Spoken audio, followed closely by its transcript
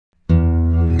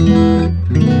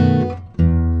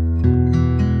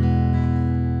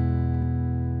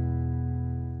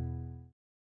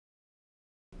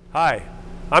Hi,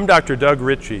 I'm Dr. Doug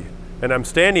Ritchie, and I'm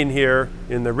standing here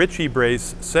in the Richie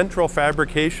Brace Central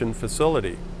Fabrication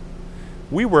Facility.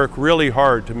 We work really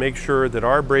hard to make sure that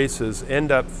our braces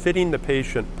end up fitting the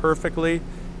patient perfectly,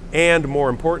 and more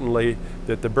importantly,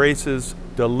 that the braces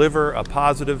deliver a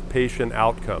positive patient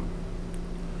outcome.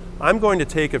 I'm going to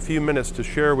take a few minutes to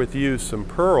share with you some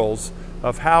pearls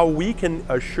of how we can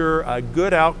assure a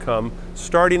good outcome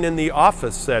starting in the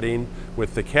office setting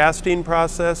with the casting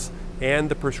process and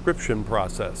the prescription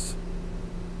process.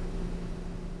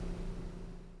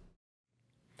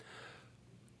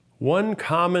 One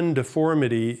common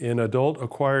deformity in adult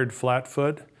acquired flat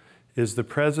foot is the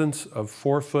presence of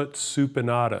forefoot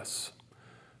supinatus.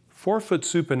 Forefoot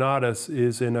supinatus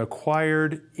is an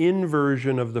acquired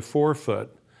inversion of the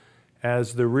forefoot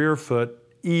as the rear foot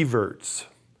everts.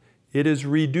 It is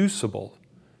reducible,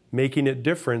 making it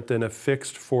different than a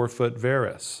fixed forefoot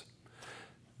varus.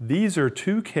 These are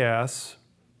two casts,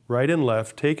 right and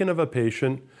left, taken of a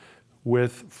patient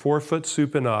with forefoot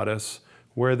supinatus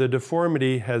where the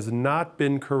deformity has not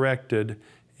been corrected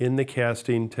in the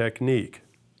casting technique.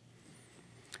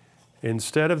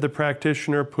 Instead of the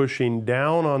practitioner pushing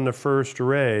down on the first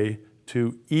ray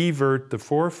to evert the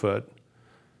forefoot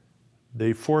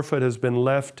has been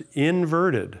left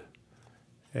inverted,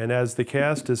 and as the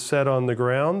cast is set on the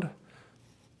ground,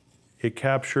 it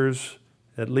captures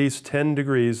at least 10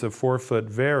 degrees of forefoot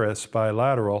varus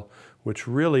bilateral, which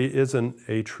really isn't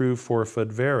a true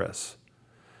forefoot varus.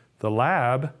 The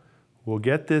lab will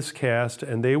get this cast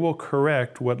and they will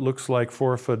correct what looks like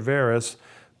forefoot varus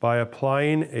by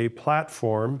applying a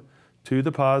platform to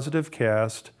the positive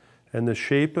cast, and the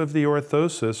shape of the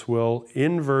orthosis will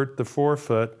invert the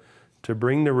forefoot to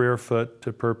bring the rear foot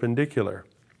to perpendicular.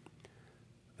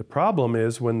 The problem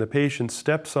is when the patient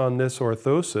steps on this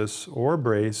orthosis or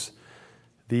brace,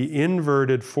 the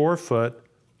inverted forefoot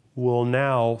will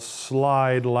now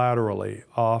slide laterally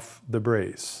off the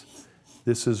brace.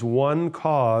 This is one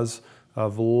cause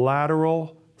of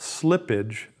lateral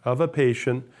slippage of a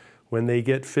patient when they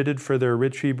get fitted for their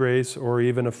Richie brace or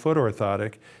even a foot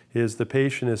orthotic, is the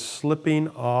patient is slipping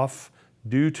off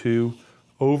due to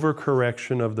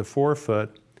overcorrection of the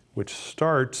forefoot, which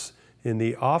starts in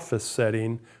the office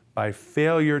setting by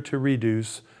failure to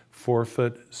reduce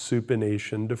forefoot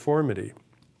supination deformity.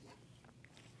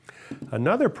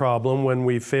 Another problem when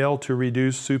we fail to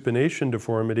reduce supination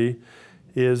deformity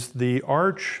is the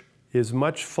arch is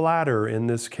much flatter in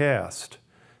this cast,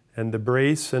 and the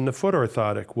brace and the foot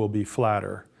orthotic will be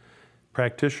flatter.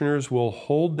 Practitioners will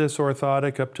hold this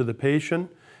orthotic up to the patient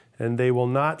and they will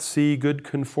not see good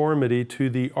conformity to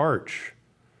the arch.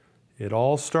 It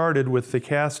all started with the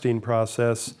casting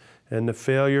process and the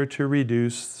failure to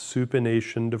reduce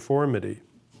supination deformity.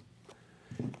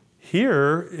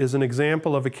 Here is an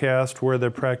example of a cast where the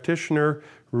practitioner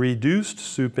reduced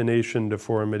supination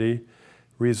deformity,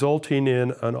 resulting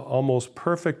in an almost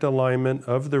perfect alignment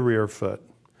of the rear foot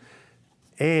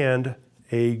and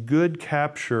a good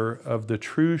capture of the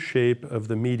true shape of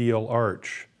the medial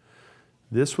arch.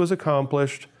 This was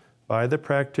accomplished by the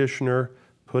practitioner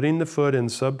putting the foot in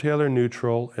subtalar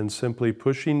neutral and simply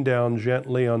pushing down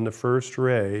gently on the first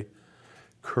ray,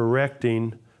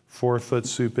 correcting forefoot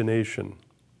supination.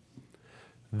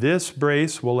 This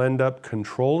brace will end up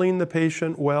controlling the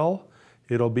patient well.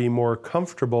 It'll be more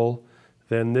comfortable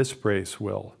than this brace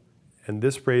will. And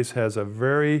this brace has a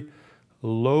very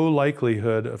low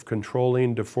likelihood of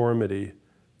controlling deformity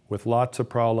with lots of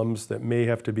problems that may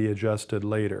have to be adjusted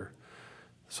later.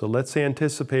 So let's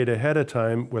anticipate ahead of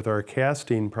time with our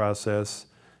casting process,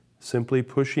 simply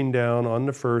pushing down on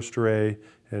the first ray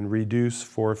and reduce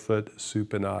forefoot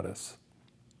supinatus.